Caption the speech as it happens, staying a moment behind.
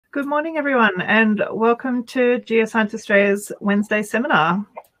Good morning, everyone, and welcome to Geoscience Australia's Wednesday seminar.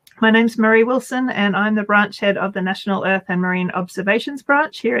 My name's Marie Wilson, and I'm the branch head of the National Earth and Marine Observations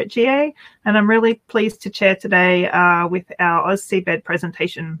branch here at GA, and I'm really pleased to chair today with our AusSeabed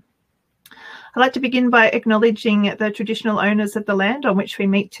presentation. I'd like to begin by acknowledging the traditional owners of the land on which we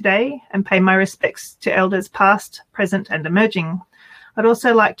meet today and pay my respects to elders past, present, and emerging. I'd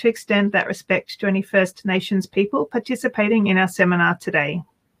also like to extend that respect to any First Nations people participating in our seminar today.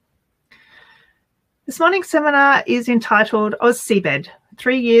 This morning's seminar is entitled AusSeabed,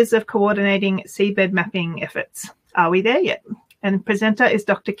 3 years of coordinating seabed mapping efforts. Are we there yet? And presenter is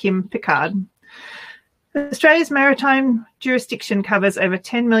Dr. Kim Pickard. Australia's maritime jurisdiction covers over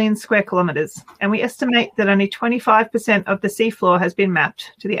 10 million square kilometres, and we estimate that only 25% of the seafloor has been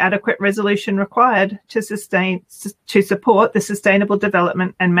mapped to the adequate resolution required to support the sustainable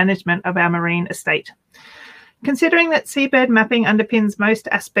development and management of our marine estate. Considering that seabed mapping underpins most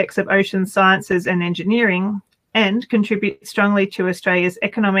aspects of ocean sciences and engineering and contributes strongly to Australia's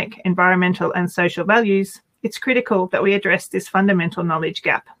economic, environmental and social values, it's critical that we address this fundamental knowledge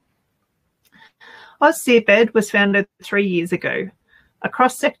gap. AusSeabed was founded 3 years ago, a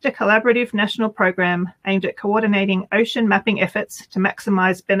cross-sector collaborative national program aimed at coordinating ocean mapping efforts to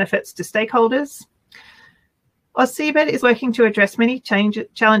maximise benefits to stakeholders. AusSeabed is working to address many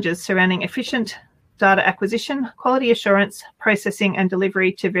challenges surrounding efficient data acquisition, quality assurance, processing and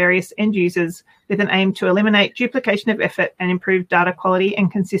delivery to various end users with an aim to eliminate duplication of effort and improve data quality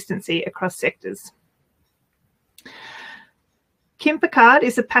and consistency across sectors. Kim Pickard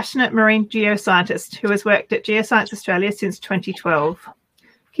is a passionate marine geoscientist who has worked at Geoscience Australia since 2012.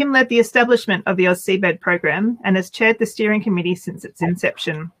 Kim led the establishment of the AusSeabed program and has chaired the steering committee since its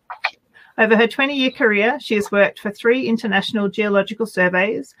inception. Over her 20-year career, she has worked for 3 international geological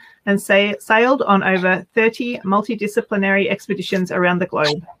surveys and sailed on over 30 multidisciplinary expeditions around the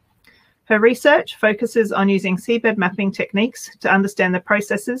globe. Her research focuses on using seabed mapping techniques to understand the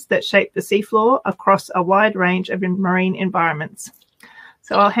processes that shape the seafloor across a wide range of marine environments.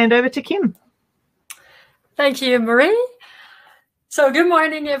 So I'll hand over to Kim. Thank you, Marie. So good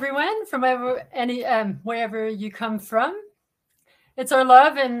morning, everyone, from wherever you come from. It's our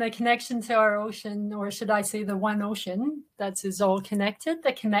love and the connection to our ocean, or should I say the one ocean that is all connected,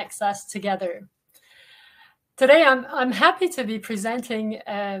 that connects us together. Today, I'm happy to be presenting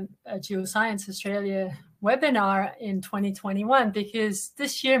a Geoscience Australia webinar in 2021 because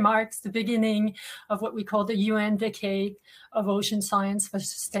this year marks the beginning of what we call the UN Decade of Ocean Science for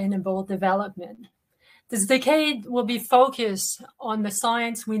Sustainable Development. This decade will be focused on the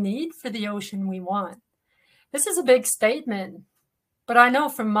science we need for the ocean we want. This is a big statement. But I know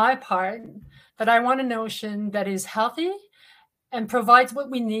from my part that I want an ocean that is healthy and provides what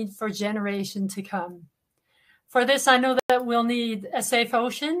we need for generations to come. For this, I know that we'll need a safe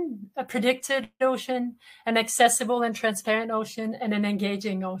ocean, a predicted ocean, an accessible and transparent ocean, and an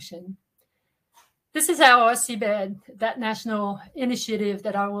engaging ocean. This is how AusSeabed, that national initiative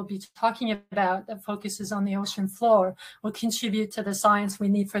that I will be talking about that focuses on the ocean floor, will contribute to the science we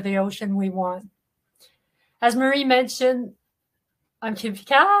need for the ocean we want. As Marie mentioned, I'm Kim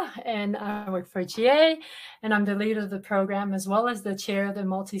Pickard, and I work for GA, and I'm the lead of the program as well as the chair of the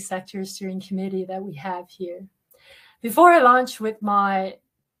multi-sector steering committee that we have here. Before I launch with my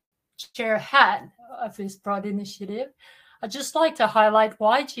chair hat of this broad initiative, I'd just like to highlight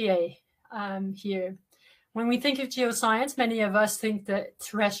why GA here. When we think of geoscience, many of us think that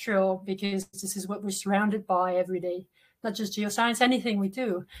terrestrial, because this is what we're surrounded by every day. Not just geoscience, anything we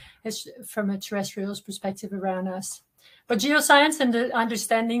do is from a terrestrial perspective around us. But geoscience and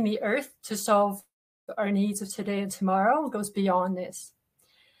understanding the Earth to solve our needs of today and tomorrow goes beyond this.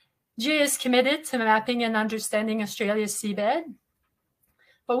 GA is committed to mapping and understanding Australia's seabed,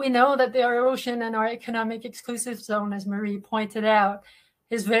 but we know that our ocean and our economic exclusive zone, as Marie pointed out,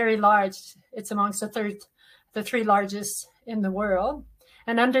 is very large. It's amongst the 3 largest in the world.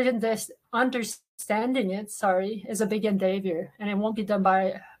 And understanding it, is a big endeavor, and it won't be done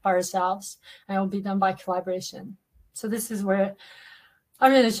by ourselves, and it will be done by collaboration. So this is where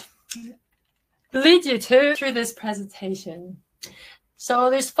I'm going to lead you through this presentation. So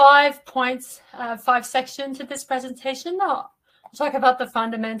there's 5 points, 5 sections to this presentation. I'll talk about the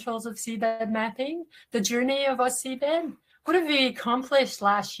fundamentals of seabed mapping, the journey of AusSeabed. What have we accomplished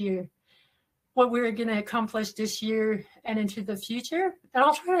last year? What we're going to accomplish this year and into the future. And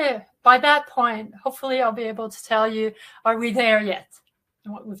I'll try to, by that point, hopefully I'll be able to tell you, are we there yet?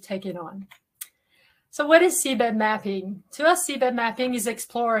 And what we've taken on. So what is seabed mapping? To us, seabed mapping is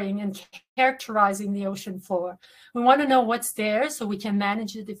exploring and characterizing the ocean floor. We want to know what's there so we can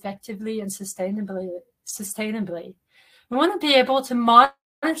manage it effectively and sustainably. We want to be able to monitor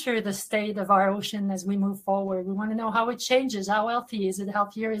monitor the state of our ocean as we move forward. We want to know how it changes. How healthy? Is it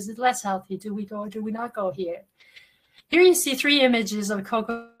healthier? Is it less healthy? Do we go or do we not go here? Here you see 3 images of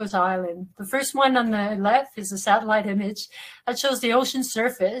Cocos Island. The first one on the left is a satellite image that shows the ocean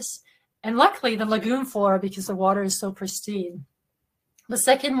surface and luckily the lagoon floor because the water is so pristine. The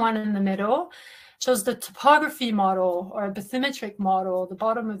second one in the middle shows the topography model or a bathymetric model, the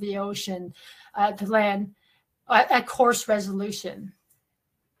bottom of the ocean, the land at coarse resolution.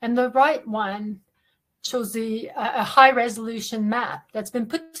 And the right one shows a high resolution map that's been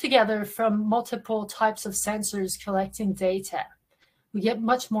put together from multiple types of sensors collecting data. We get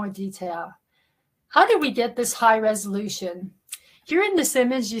much more detail. How do we get this high resolution? Here in this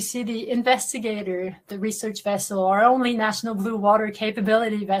image, you see the Investigator, the research vessel, our only national blue water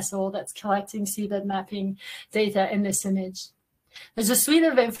capability vessel that's collecting seabed mapping data in this image. There's a suite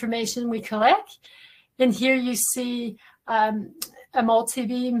of information we collect. And here you see a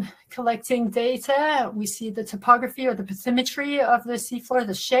multi-beam collecting data. We see the topography or the bathymetry of the seafloor,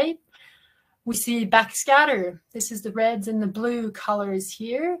 the shape. We see backscatter. This is the reds and the blue colors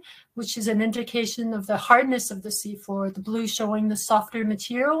here, which is an indication of the hardness of the seafloor. The blue showing the softer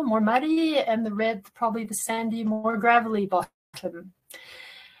material, more muddy, and the red probably the sandy, more gravelly bottom.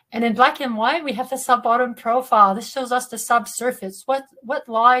 And in black and white, we have the sub-bottom profile. This shows us the subsurface, what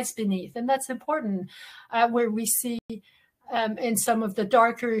lies beneath. And that's important, where we see in some of the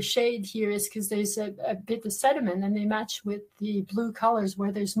darker shade here is because there's a bit of sediment and they match with the blue colors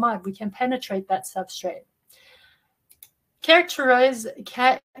where there's mud. We can penetrate that substrate.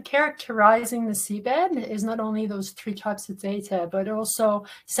 Characterizing the seabed is not only those 3 types of data, but also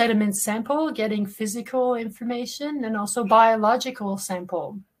sediment sample, getting physical information, and also biological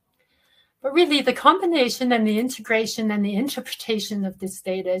sample. But really, the combination and the integration and the interpretation of this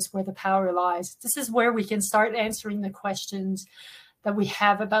data is where the power lies. This is where we can start answering the questions that we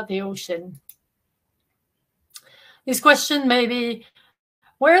have about the ocean. These questions may be,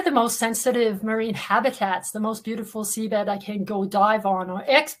 where are the most sensitive marine habitats, the most beautiful seabed I can go dive on or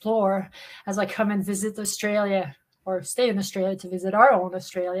explore as I come and visit Australia or stay in Australia to visit our own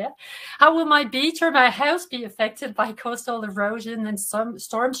Australia? How will my beach or my house be affected by coastal erosion and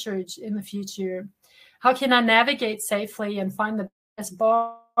storm surge in the future? How can I navigate safely and find the best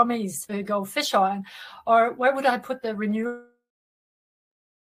bommies to go fish on? Or where would I put the renewable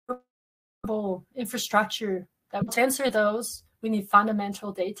infrastructure? To answer those, we need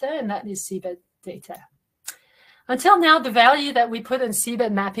fundamental data, and that is seabed data. Until now, the value that we put in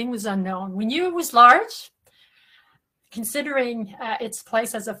seabed mapping was unknown. We knew it was large, considering its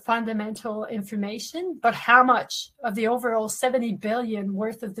place as a fundamental information, but how much of the overall 70 billion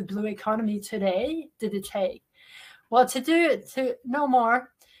worth of the blue economy today did it take? Well, to know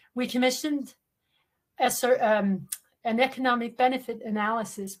more, we commissioned an economic benefit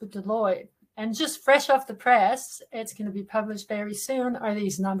analysis with Deloitte. And just fresh off the press, it's going to be published very soon, are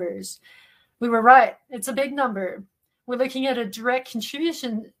these numbers. We were right. It's a big number. We're looking at a direct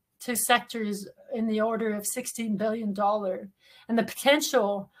contribution to sectors in the order of $16 billion and the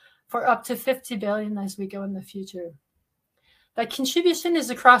potential for up to 50 billion as we go in the future. That contribution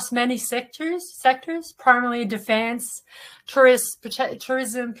is across many sectors, primarily defense,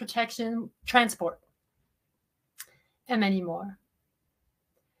 tourism, protection, transport, and many more.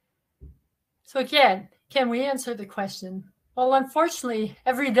 So again, can we answer the question? Well, unfortunately,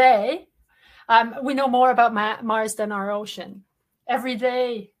 every day, we know more about Mars than our ocean. Every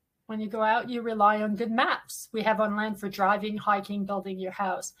day, when you go out, you rely on good maps we have on land for driving, hiking, building your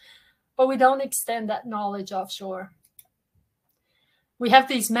house. But we don't extend that knowledge offshore. We have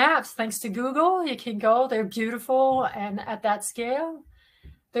these maps thanks to Google. You can go, they're beautiful, and at that scale,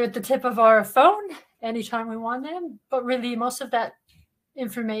 they're at the tip of our phone anytime we want them. But really, most of that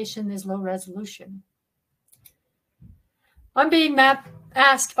information is low resolution. I'm being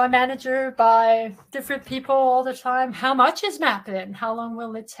asked by manager, by different people all the time, how much is mapping? How long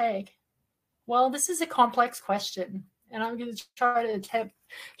will it take? Well, this is a complex question, and I'm going to try to attempt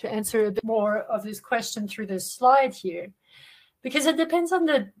to answer a bit more of this question through this slide here, because it depends on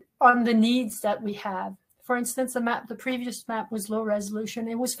the needs that we have. For instance, the previous map was low resolution.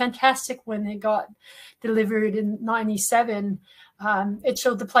 It was fantastic when it got delivered in '97. It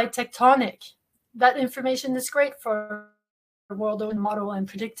showed the plate tectonic. That information is great for world ocean model and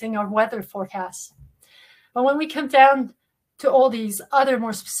predicting our weather forecasts. But when we come down to all these other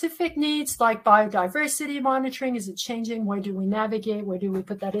more specific needs like biodiversity monitoring, is it changing? Where do we navigate? Where do we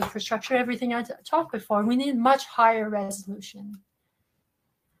put that infrastructure? Everything I talked before, we need much higher resolution.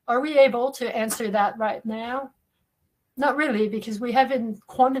 Are we able to answer that right now? Not really, because we haven't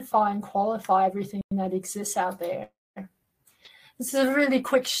quantified and qualified everything that exists out there. This is a really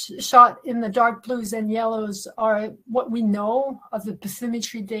quick shot in the dark blues and yellows are what we know of the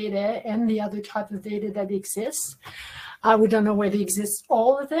bathymetry data and the other type of data that exists. We don't know where they exist,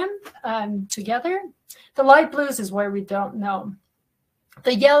 all of them together. The light blues is where we don't know.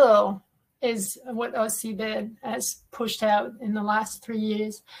 The yellow is what AusSeabed has pushed out in the last 3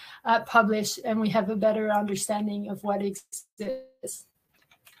 years, published, and we have a better understanding of what exists.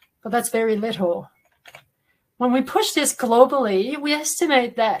 But that's very little. When we push this globally, we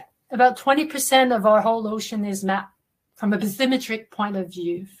estimate that about 20% of our whole ocean is mapped from a bathymetric point of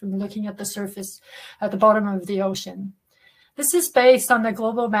view, from looking at the surface at the bottom of the ocean. This is based on the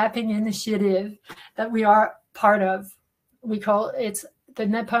global mapping initiative that we are part of. We call it the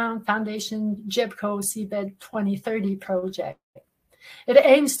Nippon Foundation GEPCO Seabed 2030 project. It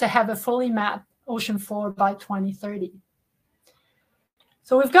aims to have a fully mapped ocean floor by 2030.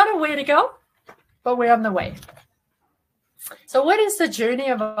 So we've got a way to go, but we're on the way. So what is the journey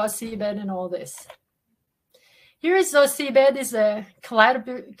of AusSeabed in all this? Here is AusSeabed is a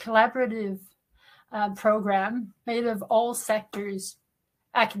collaborative program made of all sectors,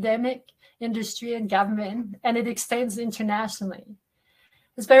 academic, industry, and government, and it extends internationally.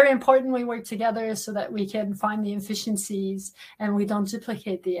 It's very important we work together so that we can find the efficiencies and we don't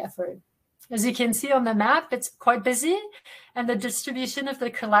duplicate the effort. As you can see on the map, it's quite busy, and the distribution of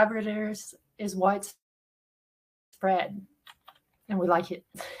the collaborators is widespread, and we like it.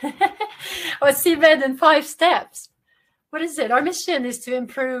 AusSeabed in 5 steps. What is it? Our mission is to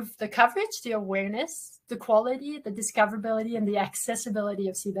improve the coverage, the awareness, the quality, the discoverability, and the accessibility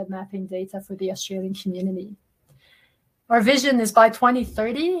of seabed mapping data for the Australian community. Our vision is by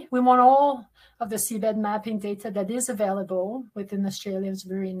 2030, we want all of the seabed mapping data that is available within Australia's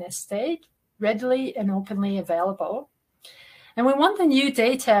marine estate readily and openly available. And we want the new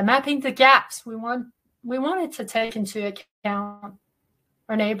data mapping the gaps. We want it to take into account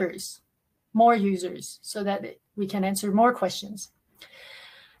our neighbors, more users, so that we can answer more questions.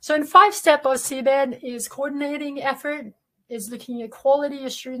 So in 5-step, AusSeabed is coordinating effort, is looking at quality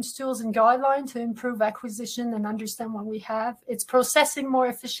assurance tools and guidelines to improve acquisition and understand what we have. It's processing more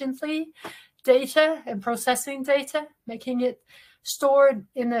efficiently data and processing data, making it stored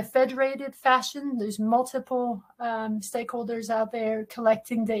in a federated fashion. There's multiple stakeholders out there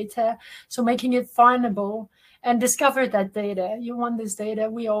collecting data, so making it findable and discover that data. You want this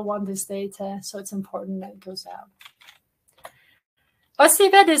data, we all want this data, so it's important that it goes out.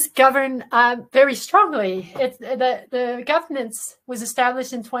 AusSeabed is governed very strongly. The governance was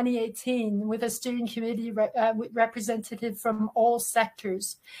established in 2018 with a steering committee representative from all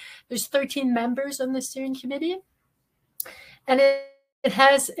sectors. There's 13 members on the steering committee, and it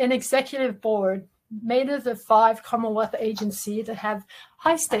has an executive board made of the 5 Commonwealth agencies that have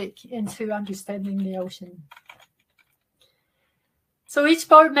high stake into understanding the ocean. So each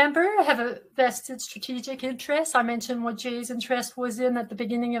board member have a vested strategic interest. I mentioned what Jay's interest was in at the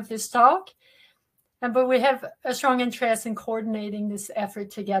beginning of this talk, but we have a strong interest in coordinating this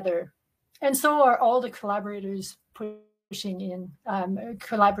effort together. And so are all the collaborators pushing in,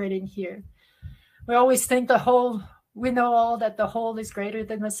 collaborating here. We always think we know all that the whole is greater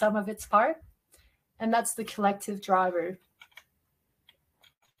than the sum of its part, and that's the collective driver.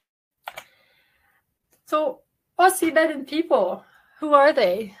 So AusSeabed and people. Who are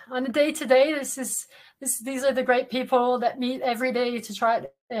they? On a day-to-day, these are the great people that meet every day to try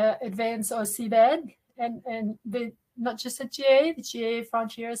to advance AusSeabed, and they, not just at GA, the GA,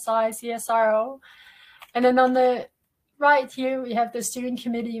 Frontier, SAI, CSRO. And then on the right here, we have the steering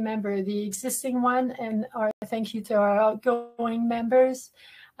committee member, the existing one, and our thank you to our outgoing members.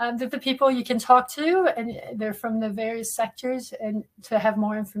 They're the people you can talk to, and they're from the various sectors, and to have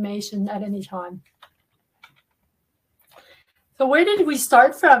more information at any time. So where did we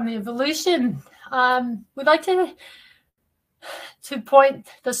start from, the evolution? We'd like to point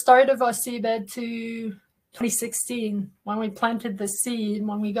the start of AusSeabed to 2016, when we planted the seed,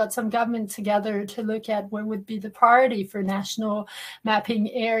 when we got some government together to look at where would be the priority for national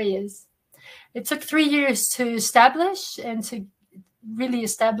mapping areas. It took 3 years to establish and to really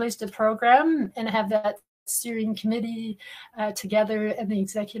establish the program and have that steering committee together and the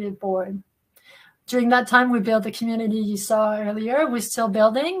executive board. During that time, we built the community you saw earlier. We're still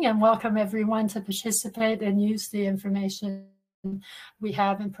building and welcome everyone to participate and use the information we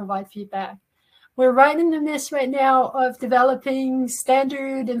have and provide feedback. We're right in the midst right now of developing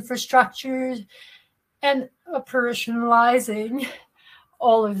standard infrastructure and operationalizing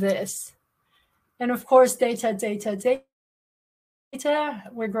all of this. And of course, data.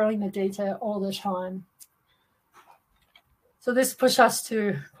 We're growing the data all the time. So this pushes us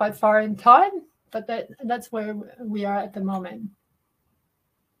to quite far in time, but that's where we are at the moment.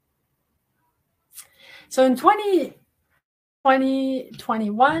 So in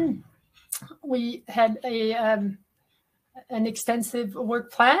 2021, we had an extensive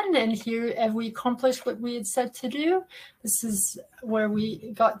work plan, and here we accomplished what we had set to do. This is where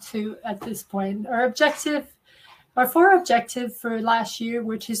we got to at this point. Our four objectives for last year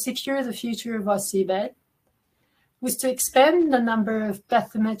were to secure the future of AusSeabed, was to expand the number of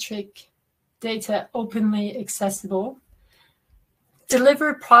bathymetric data openly accessible,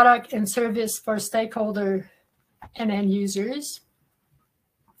 deliver product and service for stakeholder and end users,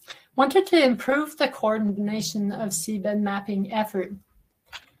 wanted to improve the coordination of seabed mapping effort.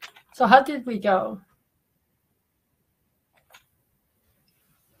 So how did we go?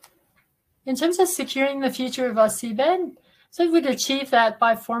 In terms of securing the future of AusSeabed, so we would achieve that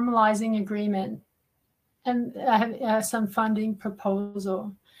by formalizing agreement and some funding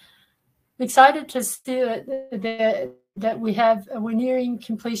proposal. I'm excited to see that we're nearing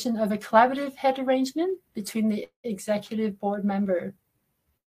completion of a collaborative head arrangement between the executive board member.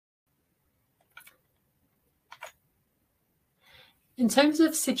 In terms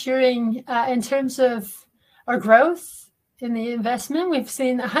of securing, in terms of our growth in the investment, we've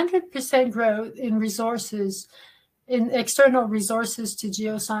seen 100% growth in resources, in external resources to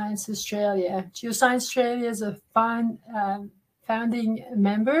Geoscience Australia. Geoscience Australia is a founding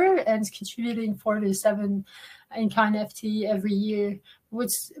member and is contributing 4 to 7 in-kind FT every year.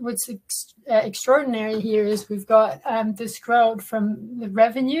 What's extraordinary here is we've got this growth from the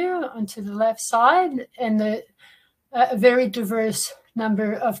revenue onto the left side and a very diverse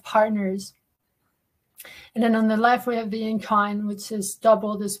number of partners. And then on the left, we have the in-kind, which has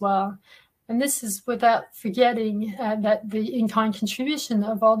doubled as well. And this is without forgetting that the in-kind contribution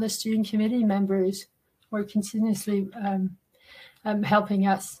of all the steering committee members were continuously helping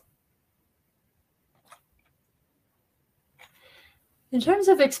us. In terms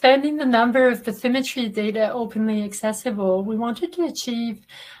of expanding the number of bathymetry data openly accessible, we wanted to achieve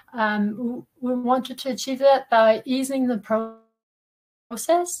that by easing the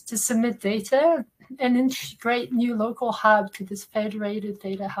process to submit data and integrate new local hub to this federated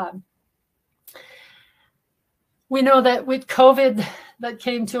data hub. We know that with COVID that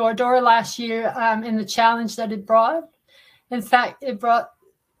came to our door last year and the challenge that it brought, in fact, it brought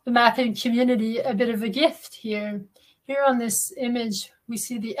the mapping community a bit of a gift here. Here on this image, we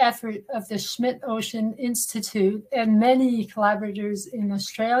see the effort of the Schmidt-Ocean Institute and many collaborators in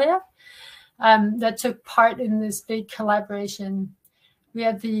Australia that took part in this big collaboration. We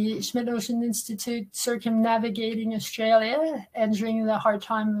had the Schmidt-Ocean Institute circumnavigating Australia, and during the hard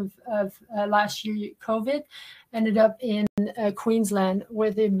time of last year, COVID, ended up in Queensland,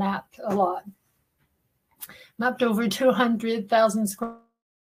 where they mapped a lot. Mapped over 200,000 square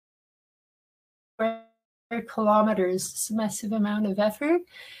kilometers. It's a massive amount of effort.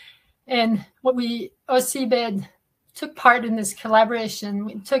 And AusSeabed took part in this collaboration.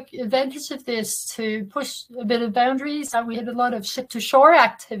 We took advantage of this to push a bit of boundaries. We had a lot of ship-to-shore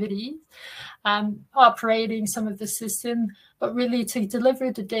activity, operating some of the system, but really to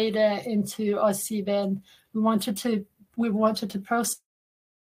deliver the data into AusSeabed, we wanted to process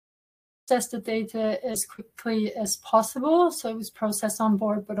the data as quickly as possible. So it was processed on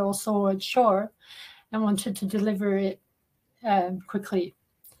board, but also at shore, and wanted to deliver it quickly.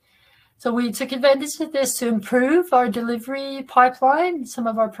 So we took advantage of this to improve our delivery pipeline. Some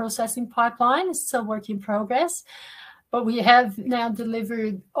of our processing pipeline is still work in progress, but we have now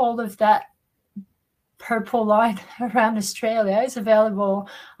delivered all of that purple line around Australia. Is available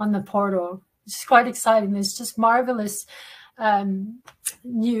on the portal. It's quite exciting. There's just marvelous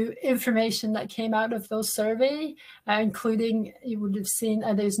new information that came out of those surveys, including, you would have seen,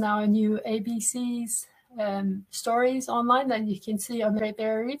 there's now a new ABC's stories online that you can see on the Great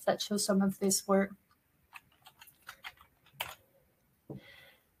Barrier Reef that shows some of this work.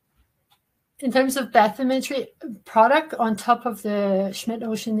 In terms of bathymetry product on top of the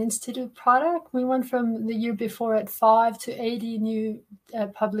Schmidt-Ocean Institute product, we went from the year before at 5 to 80 new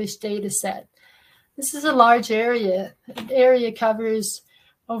published data set. This is a large area. The area covers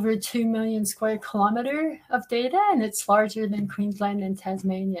over 2 million square kilometers of data, and it's larger than Queensland and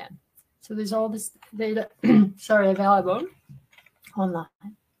Tasmania. So there's all this data, available online.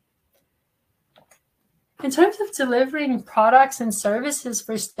 In terms of delivering products and services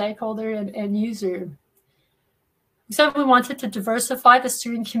for stakeholder and end user, so we wanted to diversify the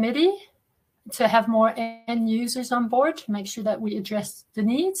steering committee to have more end users on board to make sure that we address the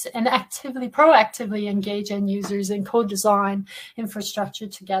needs and proactively engage end users and co-design infrastructure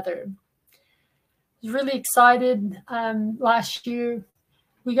together. I was really excited last year.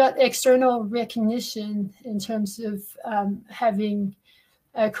 We got external recognition in terms of having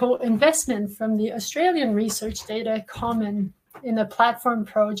a co-investment from the Australian Research Data Common in a platform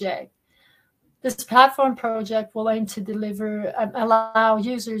project. This platform project will aim to allow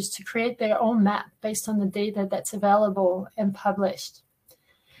users to create their own map based on the data that's available and published.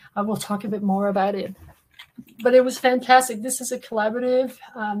 I will talk a bit more about it. But it was fantastic. This is a collaborative.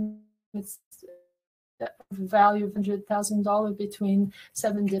 It's a value of $100,000 between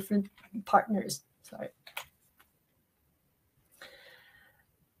 7 different partners. Sorry.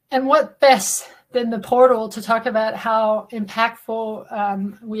 And what best than the portal to talk about how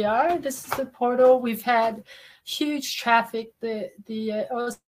impactful we are? This is the portal. We've had huge traffic. The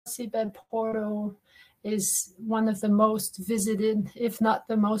AusSeabed portal is one of the most visited, if not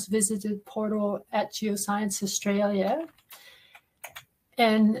the most visited portal at Geoscience Australia.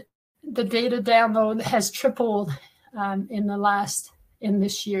 And the data download has tripled in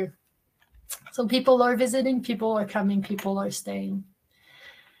this year. So people are visiting, people are coming, people are staying.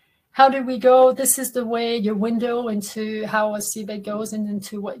 How do we go? This is the way, your window into how a seabed goes and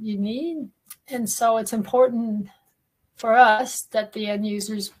into what you need. And so it's important for us that the end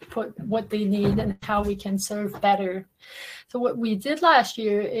users put what they need and how we can serve better. So what we did last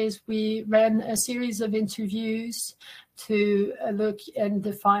year is we ran a series of interviews to look and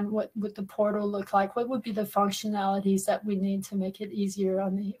define what would the portal look like, what would be the functionalities that we need to make it easier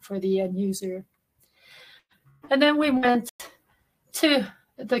for the end user. And then we went to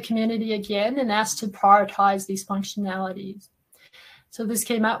the community again and asked to prioritize these functionalities. So this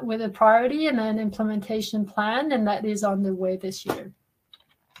came out with a priority and an implementation plan, and that is on the way this year.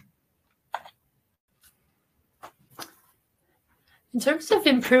 In terms of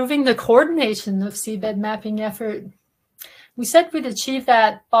improving the coordination of seabed mapping effort, we said we'd achieve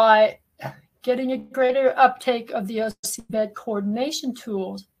that by getting a greater uptake of the AusSeabed coordination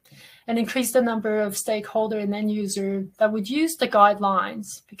tools and increase the number of stakeholder and end user that would use the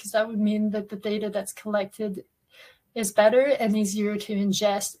guidelines, because that would mean that the data that's collected is better and easier to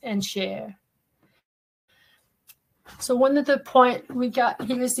ingest and share. So one of the points we got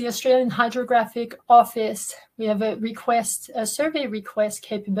here is the Australian Hydrographic Office. We have a survey request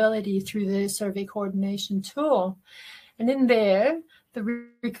capability through the survey coordination tool. And in there,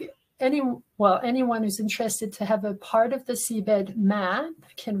 anyone who's interested to have a part of the seabed map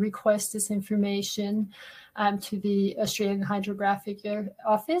can request this information to the Australian Hydrographic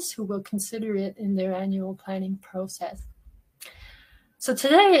Office, who will consider it in their annual planning process. So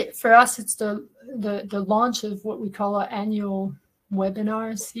today, for us, it's the launch of what we call our annual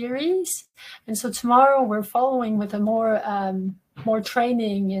webinar series. And so tomorrow, we're following with a more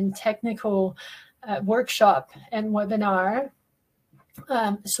training and technical workshop and webinar.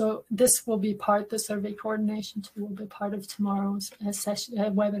 So this will be the survey coordination tool will be part of tomorrow's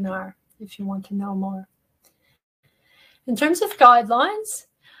webinar, if you want to know more. In terms of guidelines,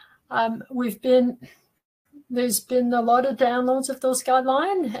 there's been a lot of downloads of those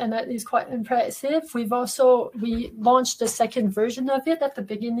guidelines, and that is quite impressive. We launched the second version of it at the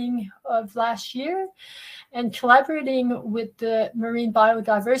beginning of last year, and collaborating with the Marine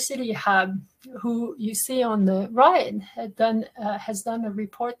Biodiversity Hub, who you see on the right, has done a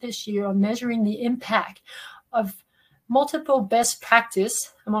report this year on measuring the impact of multiple best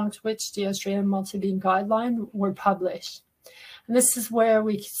practice, amongst which the Australian multi-beam guideline were published. And this is where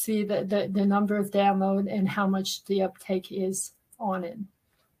we see the number of download and how much the uptake is on it.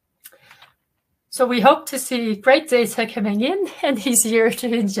 So we hope to see great data coming in and easier to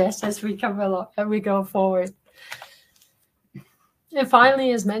ingest as we come along and we go forward. And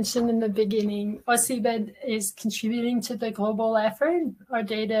finally, as mentioned in the beginning, AusSeabed is contributing to the global effort, our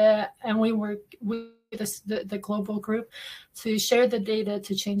data, and we work with the global group to share the data,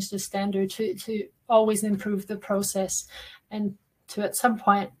 to change the standard, to always improve the process, and to at some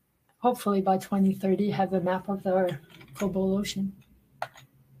point, hopefully by 2030, have a map of our global ocean.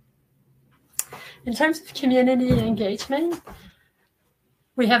 In terms of community engagement,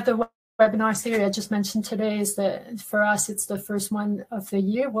 we have the webinar series I just mentioned today. For us, it's the first one of the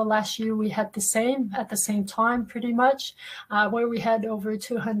year. Well, last year we had the same at the same time, pretty much, where we had over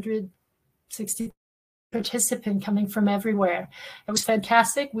 260 participants coming from everywhere. It was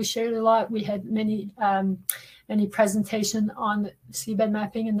fantastic. We shared a lot. We had many presentation on seabed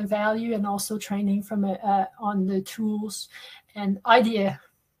mapping and the value, and also training from on the tools and idea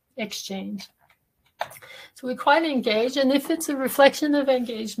exchange. So we're quite engaged, and if it's a reflection of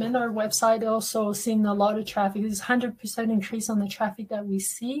engagement, our website also seen a lot of traffic. There's 100% increase on the traffic that we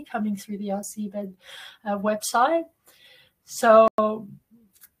see coming through the AusSeabed website. So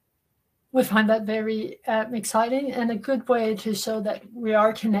we find that very exciting and a good way to show that we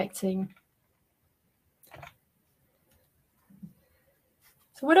are connecting.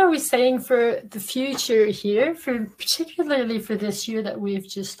 So what are we saying for the future here, particularly for this year that we've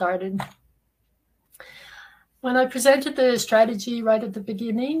just started? When I presented the strategy right at the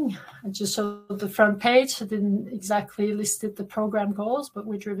beginning, I just showed the front page. I didn't exactly listed the program goals, but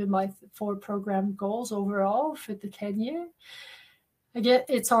we're driven by 4 program goals overall for the 10-year. Again,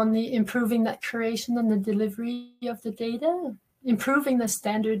 it's on the improving that curation and the delivery of the data, improving the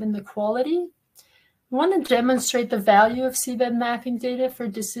standard and the quality. We want to demonstrate the value of seabed mapping data for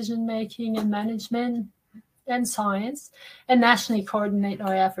decision-making and management and science, and nationally coordinate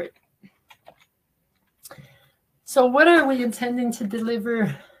our effort. So what are we intending to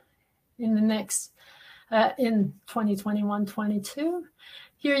deliver in the next, in 2021-22?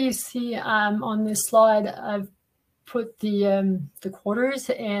 Here you see on this slide, I've put the quarters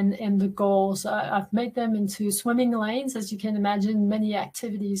and the goals. I've made them into swimming lanes. As you can imagine, many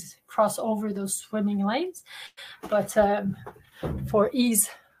activities cross over those swimming lanes. But for ease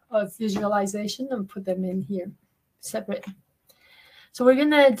of visualization, I'll put them in here separate. So we're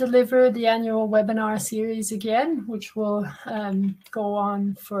going to deliver the annual webinar series again, which will go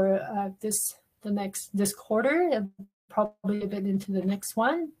on for this quarter and probably a bit into the next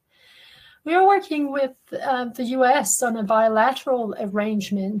one. We are working with the US on a bilateral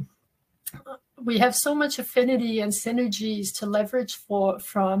arrangement. We have so much affinity and synergies to leverage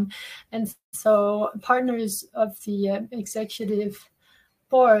from, and so partners of the executive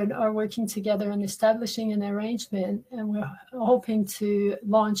board are working together and establishing an arrangement, and we're hoping to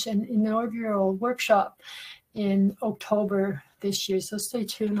launch an inaugural workshop in October this year, so stay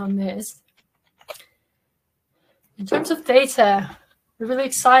tuned on this. In terms of data, we're really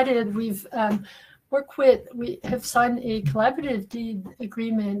excited. We have signed a collaborative deed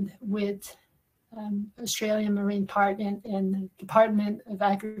agreement with Australian Marine Park and Department of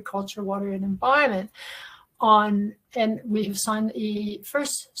Agriculture, Water and Environment and we have signed a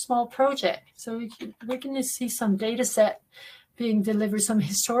first small project. So we're going to see some data set being delivered, some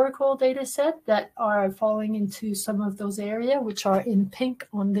historical data set that are falling into some of those areas, which are in pink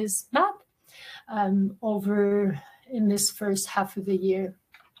on this map over in this first half of the year.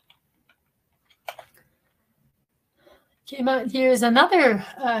 Came out here is another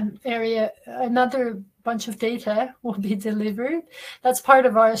area, another bunch of data will be delivered. That's part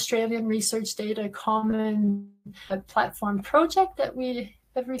of our Australian Research Data Common Platform project that we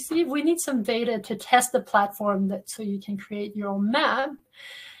have received. We need some data to test the platform so you can create your own map.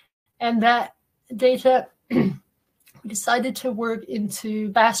 And that data, we decided to work into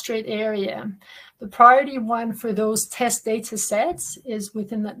Bass Strait area. The priority one for those test data sets is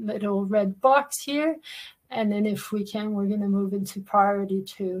within that little red box here. And then if we can, we're going to move into priority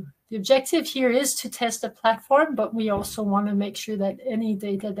 2. The objective here is to test the platform, but we also want to make sure that any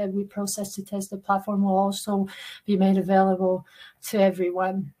data that we process to test the platform will also be made available to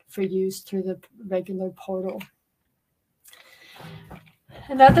everyone for use through the regular portal.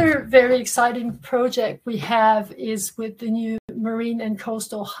 Another very exciting project we have is with the new Marine and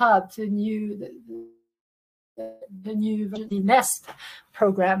Coastal Hub, the new NEST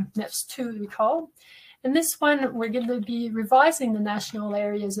program, NEST 2 we call. In this one, we're going to be revising the national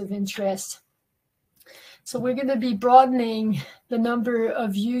areas of interest. So we're going to be broadening the number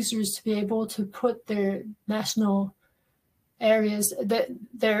of users to be able to put their national areas,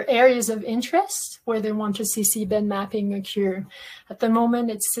 their areas of interest where they want to see seabed mapping occur. At the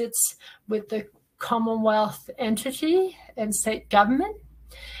moment, it sits with the Commonwealth entity and state government,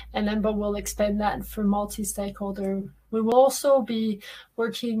 but we'll expand that for multi-stakeholder. We will also be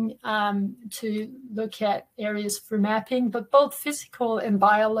working to look at areas for mapping, but both physical and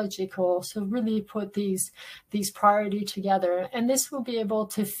biological. So really put these priority together. And this will be able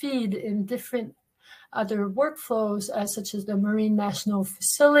to feed in different other workflows, such as the Marine National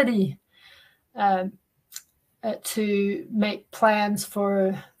Facility, to make plans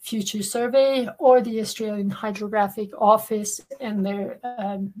for future survey, or the Australian Hydrographic Office and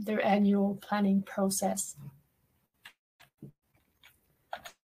their annual planning process.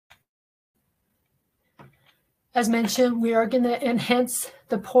 As mentioned, we are going to enhance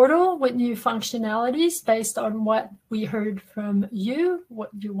the portal with new functionalities based on what we heard from you, what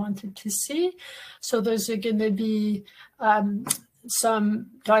you wanted to see. So those are going to be some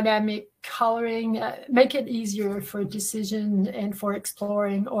dynamic coloring, make it easier for decision and for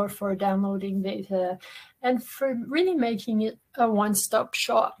exploring or for downloading data, and for really making it a one-stop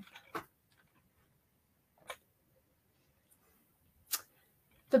shop.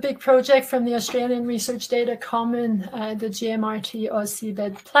 The big project from the Australian Research Data Common, the GMRT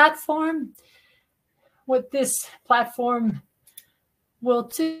AusSeabed platform. What this platform we'll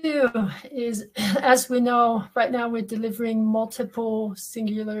do is, as we know, right now we're delivering multiple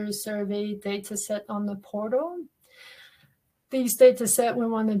singular survey data set on the portal. These data set, we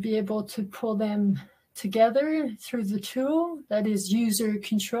want to be able to pull them together through the tool that is user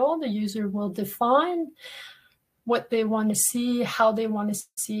control. The user will define what they want to see, how they want to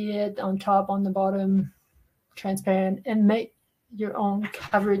see it, on top, on the bottom, transparent, and make your own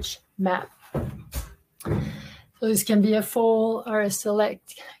coverage map. So this can be a full or a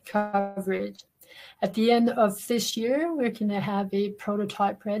select coverage. At the end of this year, we're going to have a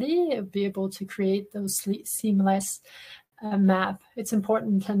prototype ready. It'll be able to create those seamless map. It's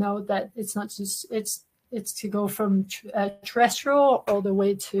important to note that it's not just, it's to go from terrestrial all the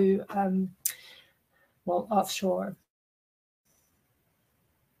way to, well, offshore.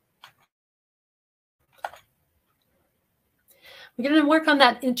 We're going to work on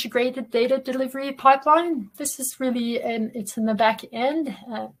that integrated data delivery pipeline. This is really, and it's in the back end.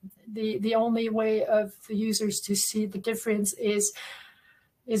 The only way of the users to see the difference is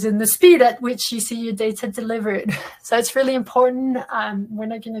in the speed at which you see your data delivered. So it's really important. We're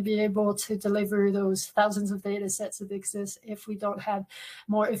not going to be able to deliver those thousands of data sets that exist if we don't have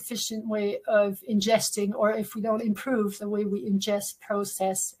more efficient way of ingesting, or if we don't improve the way we ingest,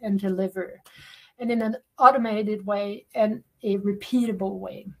 process, and deliver, and in an automated way and a repeatable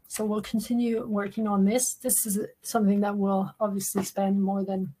way. So we'll continue working on this. This is something that will obviously spend more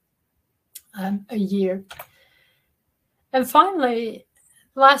than a year. And finally,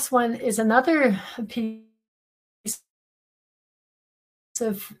 last one is another piece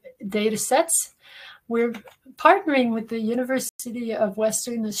of data sets. We're partnering with the University of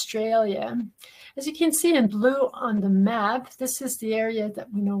Western Australia. As you can see in blue on the map, this is the area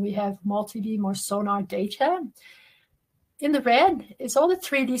that we know we have multi-beam or sonar data. In the red is all the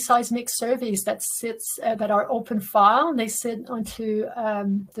 3D seismic surveys that are open file. They sit onto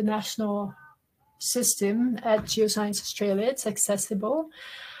the national system at Geoscience Australia. It's accessible.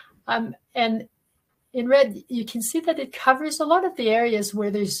 And in red, you can see that it covers a lot of the areas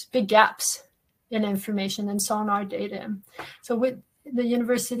where there's big gaps in information and sonar data. So with the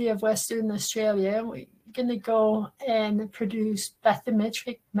University of Western Australia, we're going to go and produce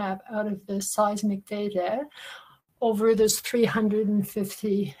bathymetric map out of the seismic data over those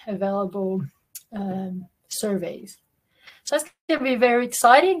 350 available surveys. So that's going to be very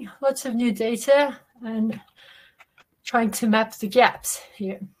exciting. Lots of new data and trying to map the gaps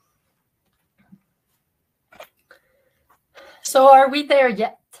here. So are we there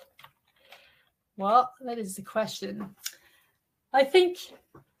yet? Well, that is the question. I think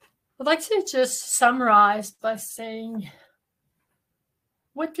I'd like to just summarize by saying,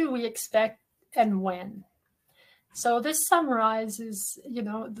 what do we expect and when? So this summarizes, you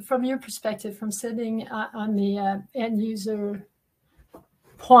know, from your perspective, from sitting on the end user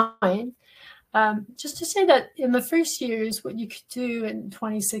point, just to say that in the first years, what you could do in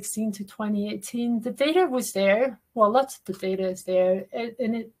 2016 to 2018, the data was there. Well, lots of the data is there,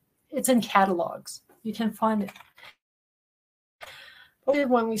 and it's in catalogs. You can find it. But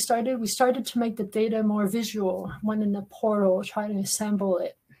when we started to make the data more visual, went in the portal, trying to assemble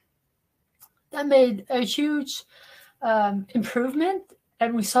it. That made a huge improvement,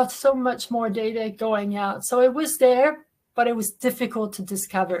 and we saw so much more data going out. So it was there, but it was difficult to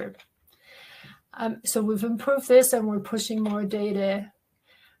discover. So we've improved this, and we're pushing more data.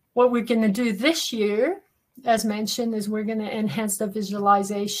 What we're going to do this year, as mentioned, is we're going to enhance the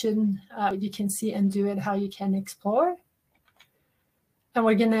visualization. You can see and do it, how you can explore. And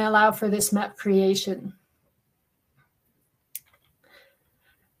we're going to allow for this map creation.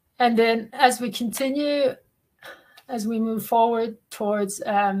 And then as we continue, as we move forward towards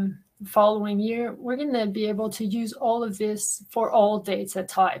the following year, we're going to be able to use all of this for all data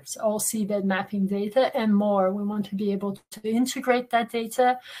types, all seabed mapping data and more. We want to be able to integrate that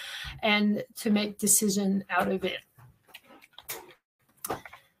data and to make decision out of it.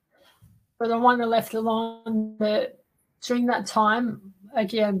 For the one that left alone, during that time,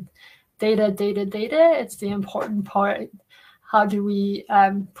 again, data, it's the important part. How do we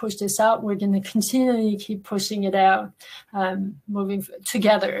push this out? We're going to continually keep pushing it out, moving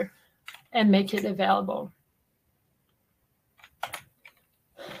together and make it available.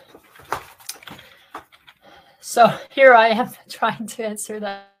 So here I am trying to answer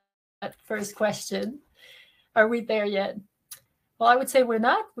that first question. Are we there yet? Well, I would say we're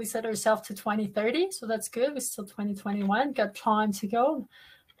not. We set ourselves to 2030, so that's good. We're still 2021, got time to go.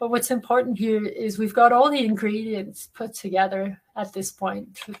 But what's important here is we've got all the ingredients put together at this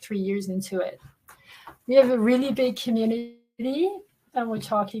point, 3 years into it. We have a really big community, and we're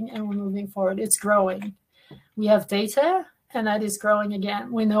talking and we're moving forward. It's growing. We have data, and that is growing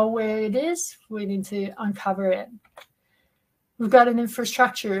again. We know where it is. We need to uncover it. We've got an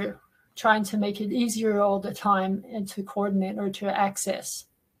infrastructure trying to make it easier all the time and to coordinate or to access,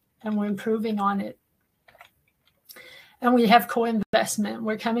 and we're improving on it. And we have co-investment.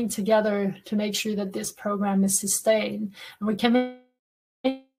 We're coming together to make sure that this program is sustained. And we're coming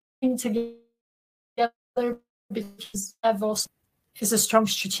together because Davos is a strong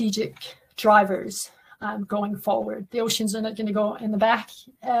strategic drivers going forward. The oceans are not going to go in the back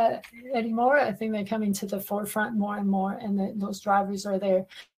anymore. I think they're coming to the forefront more and more, and those drivers are there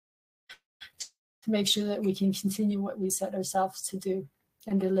to make sure that we can continue what we set ourselves to do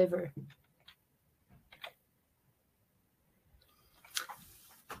and deliver.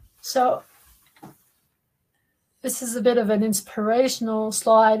 So this is a bit of an inspirational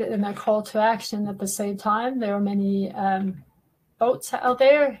slide and a call to action at the same time. There are many boats out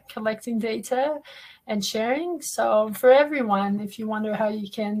there collecting data and sharing. So for everyone, if you wonder how you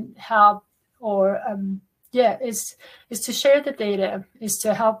can help, or is to share the data, is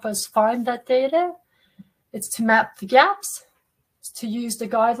to help us find that data. It's to map the gaps. It's to use the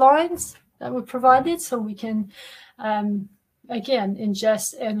guidelines that were provided so we can again,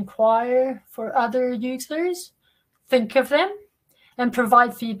 ingest and inquire for other users, think of them, and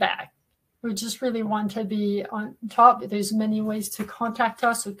provide feedback. We just really want to be on top. There's many ways to contact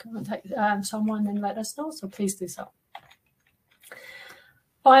us or contact someone and let us know, so please do so.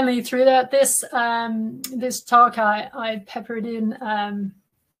 Finally, throughout this talk, I peppered in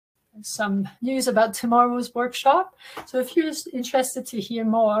some news about tomorrow's workshop. So if you're interested to hear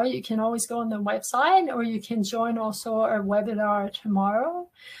more, you can always go on the website, or you can join also our webinar tomorrow.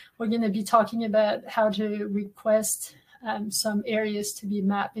 We're going to be talking about how to request some areas to be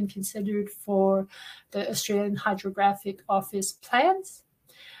mapped and considered for the Australian Hydrographic Office plans.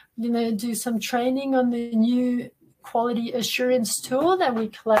 We're going to do some training on the new quality assurance tool that we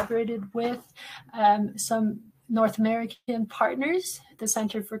collaborated with some North American partners, the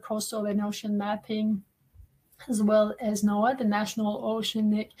Center for Coastal and Ocean Mapping, as well as NOAA, the National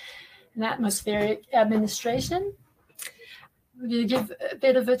Oceanic and Atmospheric Administration. We're going to give a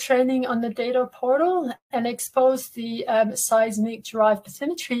bit of a training on the data portal and expose the seismic derived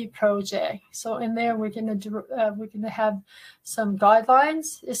bathymetry project. So in there, we're going to have some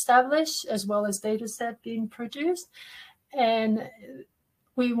guidelines established, as well as data set being produced. And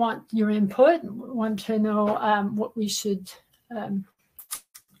we want your input. We want to know what we should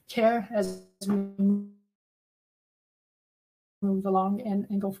care as we move along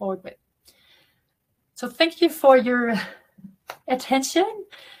and go forward with. So thank you for your attention,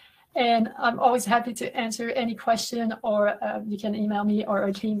 and I'm always happy to answer any question, or you can email me or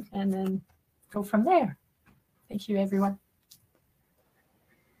our team and then go from there. Thank you, everyone.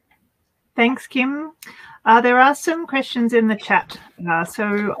 Thanks, Kim. There are some questions in the chat,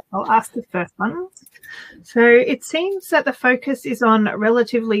 so I'll ask the first one. So it seems that the focus is on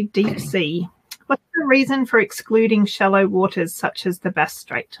relatively deep sea. What's the reason for excluding shallow waters such as the Bass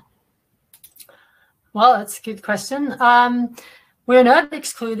Strait? Well, that's a good question. We're not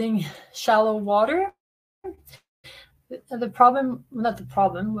excluding shallow water. The problem, not the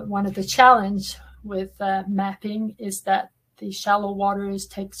problem, but one of the challenge with mapping is that the shallow waters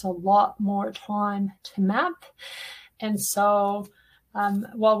takes a lot more time to map. And so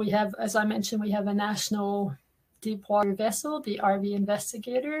while we have, as I mentioned, we have a national deep water vessel, the RV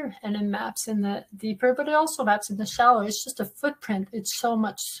Investigator, and it maps in the deeper, but it also maps in the shallow. It's just a footprint. It's so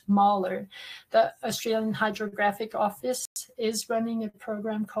much smaller. The Australian Hydrographic Office is running a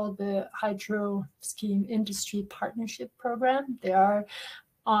program called the Hydro Scheme Industry Partnership Program. They are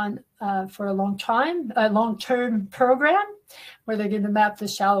on for a long-term program where they're going to map the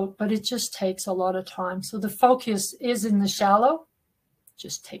shallow, but it just takes a lot of time. So the focus is in the shallow, it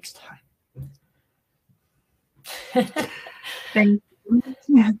just takes time. Thank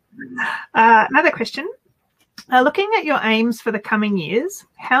you. Another question. Looking at your aims for the coming years,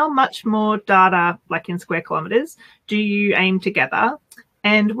 how much more data, like in square kilometres, do you aim to gather?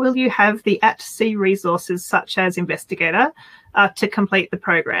 And will you have the at-sea resources such as Investigator to complete the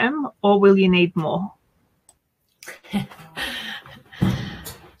program, or will you need more?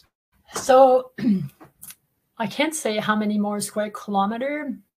 So I can't say how many more square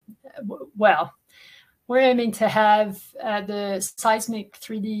kilometre. Well, we're aiming to have the seismic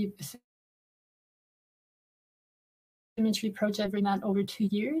 3D bathymetry project bring that over 2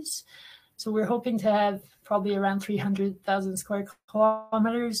 years. So we're hoping to have probably around 300,000 square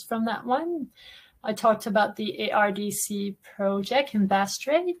kilometers from that one. I talked about the ARDC project in Bass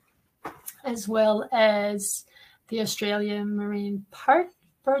Strait, as well as the Australian Marine Park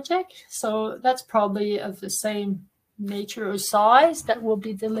project. So that's probably of the same nature or size that will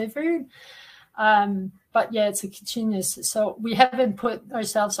be delivered. But yeah, it's a continuous. So we haven't put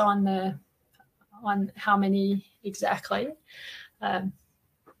ourselves on how many exactly.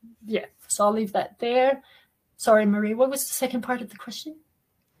 Yeah, so I'll leave that there. Sorry, Marie, what was the second part of the question?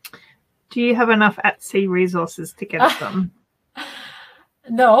 Do you have enough at-sea resources to get it done?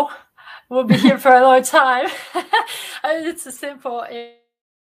 No, we'll be here for a long time. It's a simple.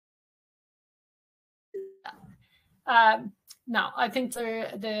 No, I think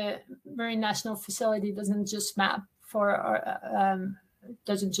the Marine National Facility doesn't just map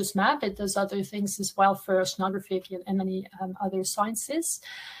doesn't just map. It does other things as well for oceanography and many other sciences.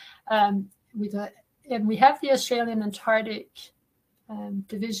 And we have the Australian Antarctic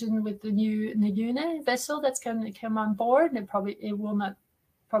division with the new Naguna vessel that's going to come on board. And it will not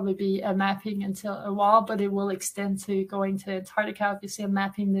probably be a mapping until a while, but it will extend to going to Antarctica, obviously, and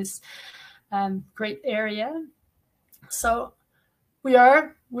mapping this great area. So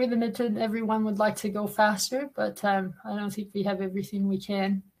we're limited. Everyone would like to go faster, but I don't think we have everything we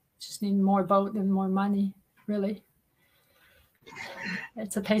can. Just need more boat and more money, really.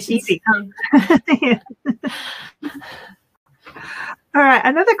 It's a patience thing. Yeah. All right,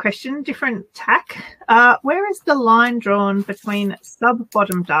 another question, different tack. Where is the line drawn between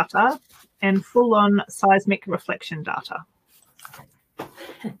sub-bottom data and full-on seismic reflection data?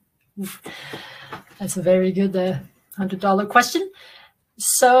 That's a very good $100 question.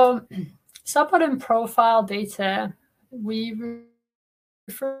 So sub-bottom profile data, we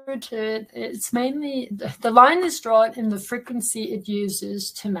refer to it, it's mainly, the line is drawn in the frequency it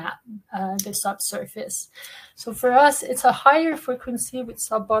uses to map the subsurface. So for us, it's a higher frequency with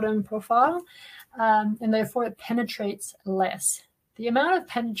sub-bottom profile, and therefore it penetrates less. The amount of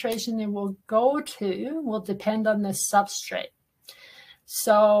penetration it will go to will depend on the substrate.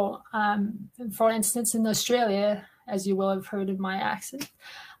 So for instance, in Australia, as you will have heard in my accent,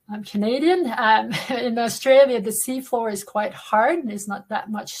 I'm Canadian. In Australia, the seafloor is quite hard and there's not that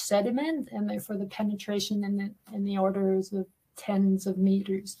much sediment, and therefore the penetration in the orders of tens of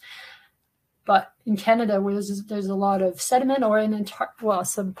meters. But in Canada, where there's a lot of sediment, or in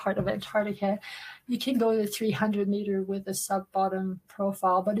some part of Antarctica, you can go to 300 meter with a sub-bottom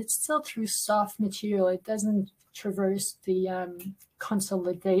profile, but it's still through soft material. It doesn't traverse the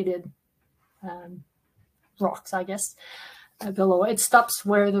consolidated rocks, I guess, below. It stops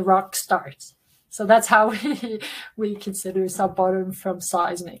where the rock starts. So that's how we consider sub-bottom from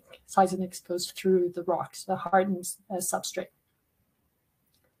seismic. Seismic goes through the rocks, the hardened substrate.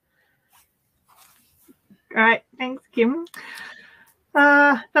 All right, thanks, Kim.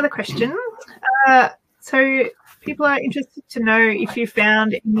 Another question. So people are interested to know if you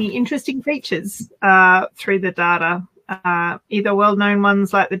found any interesting features through the data, either well-known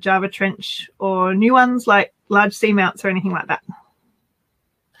ones like the Java Trench or new ones like large seamounts or anything like that.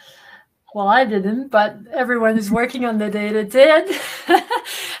 Well, I didn't, but everyone who's working on the data did.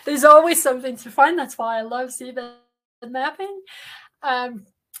 There's always something to find. That's why I love seabed mapping.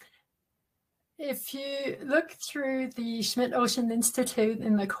 If you look through the Schmidt Ocean Institute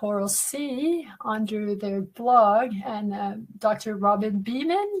in the Coral Sea under their blog, and Dr. Robin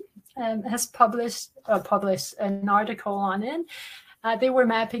Beeman has published an article on it. They were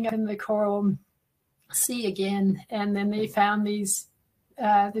mapping up in the Coral Sea again, and then they found this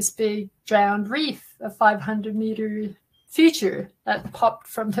big drowned reef, a 500-meter feature that popped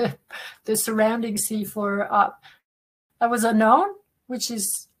from the surrounding seafloor up. That was unknown, which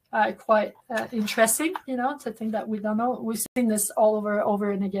is quite interesting, to think that we don't know. We've seen this all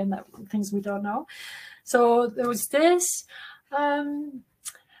over and again, that things we don't know. So there was this.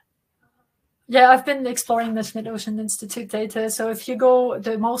 Yeah, I've been exploring the Schmidt Ocean Institute data. So if you go,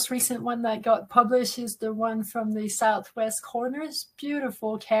 the most recent one that got published is the one from the southwest corners.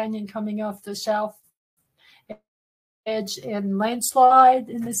 Beautiful canyon coming off the shelf edge and landslide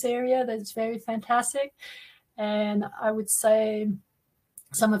in this area. That's very fantastic. And I would say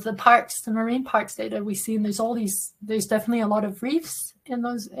some of the parks, the marine parks data we've seen, there's definitely a lot of reefs in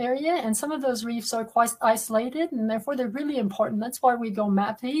those areas, and some of those reefs are quite isolated, and therefore they're really important. That's why we go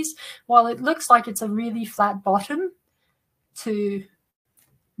map these. While it looks like it's a really flat bottom to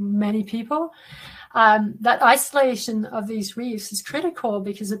many people, that isolation of these reefs is critical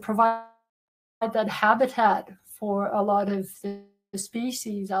because it provides that habitat for a lot of the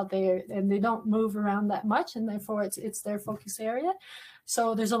species out there, and they don't move around that much, and therefore it's their focus area.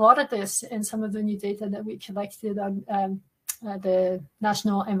 So there's a lot of this in some of the new data that we collected on the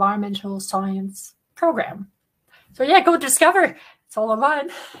National Environmental Science Program. So yeah, go discover. It's all online.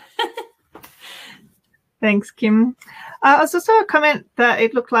 Thanks, Kim. I also saw a comment that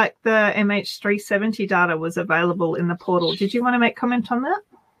it looked like the MH370 data was available in the portal. Did you want to make comment on that?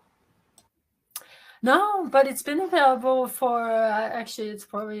 No, but it's been available for, actually, it's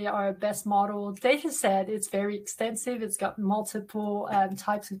probably our best model data set. It's very extensive. It's got multiple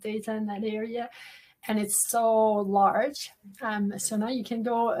types of data in that area, and it's so large. So now you can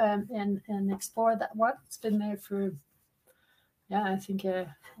go and explore that one. It's been there for, yeah, I think the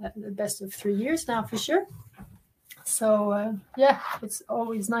best of 3 years now for sure. So yeah, it's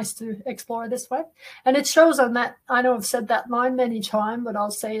always nice to explore this one. And it shows on that, I know I've said that line many times, but I'll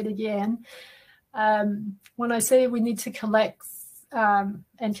say it again. When I say we need to collect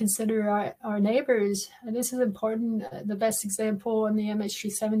and consider our neighbors, and this is important, the best example on the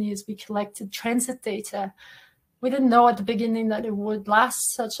MH370 is we collected transit data. We didn't know at the beginning that it would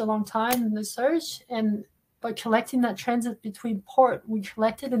last such a long time in the search, and by collecting that transit between port, we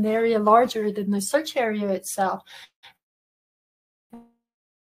collected an area larger than the search area itself.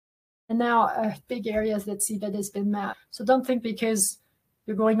 And now big areas that seabed has been mapped. So don't think because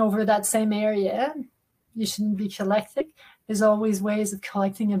you're going over that same area, you shouldn't be collecting. There's always ways of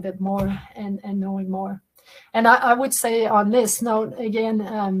collecting a bit more and knowing more. And I would say on this note,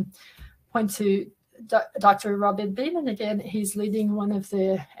 again, point to Dr. Robin Beeman. Again, he's leading one of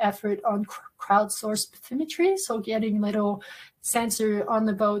the effort on crowdsourced bathymetry. So getting little sensor on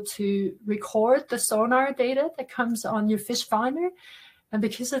the boat to record the sonar data that comes on your fish finder. And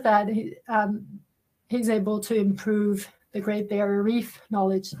because of that, he's able to improve the Great Barrier Reef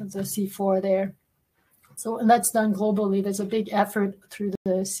knowledge of the C4 there. So, and that's done globally. There's a big effort through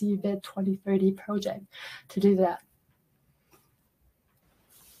the Seabed 2030 project to do that.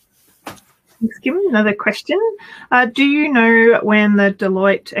 Thanks, Kim. Another question. Do you know when the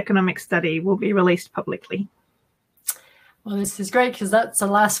Deloitte economic study will be released publicly? Well, this is great because that's the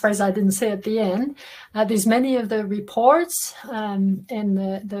last phrase I didn't say at the end. There's many of the reports and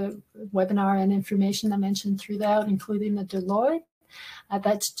the webinar and information I mentioned throughout, including the Deloitte,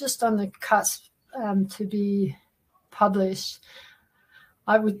 that's just on the cusp to be published.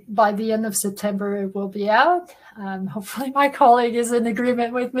 I would, by the end of September, it will be out. Hopefully my colleague is in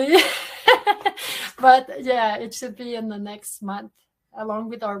agreement with me. But yeah, it should be in the next month, along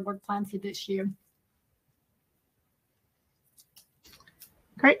with our work plan for this year.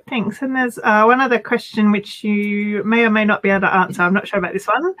 Great, thanks. And there's one other question which you may or may not be able to answer. I'm not sure about this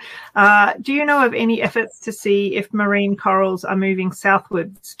one. Do you know of any efforts to see if marine corals are moving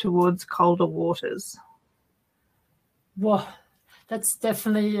southwards towards colder waters? Well, that's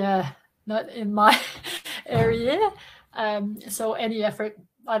definitely not in my area. So any effort,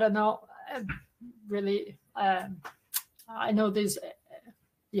 I don't know, really. I know there's,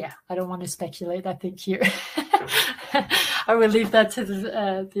 yeah, I don't want to speculate, I think here. I will leave that to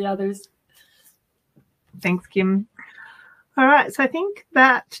the others. Thanks, Kim. All right, so I think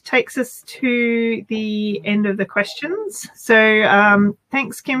that takes us to the end of the questions. So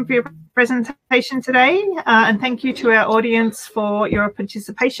thanks, Kim, for your presentation today, and thank you to our audience for your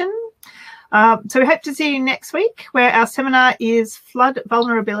participation. So we hope to see you next week, where our seminar is Flood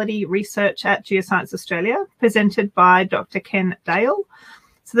Vulnerability Research at Geoscience Australia, presented by Dr. Ken Dale.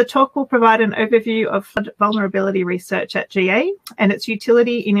 So the talk will provide an overview of flood vulnerability research at GA and its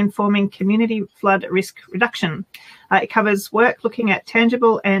utility in informing community flood risk reduction. It covers work looking at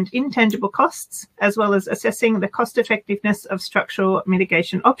tangible and intangible costs, as well as assessing the cost effectiveness of structural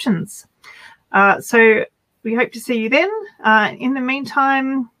mitigation options. So we hope to see you then. In the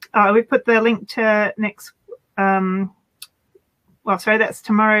meantime, we put the link to next, that's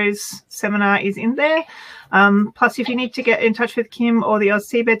tomorrow's seminar is in there. Plus, if you need to get in touch with Kim or the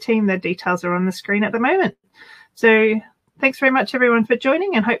AusSeabed team, the details are on the screen at the moment. So thanks very much, everyone, for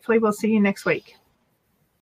joining, and hopefully we'll see you next week.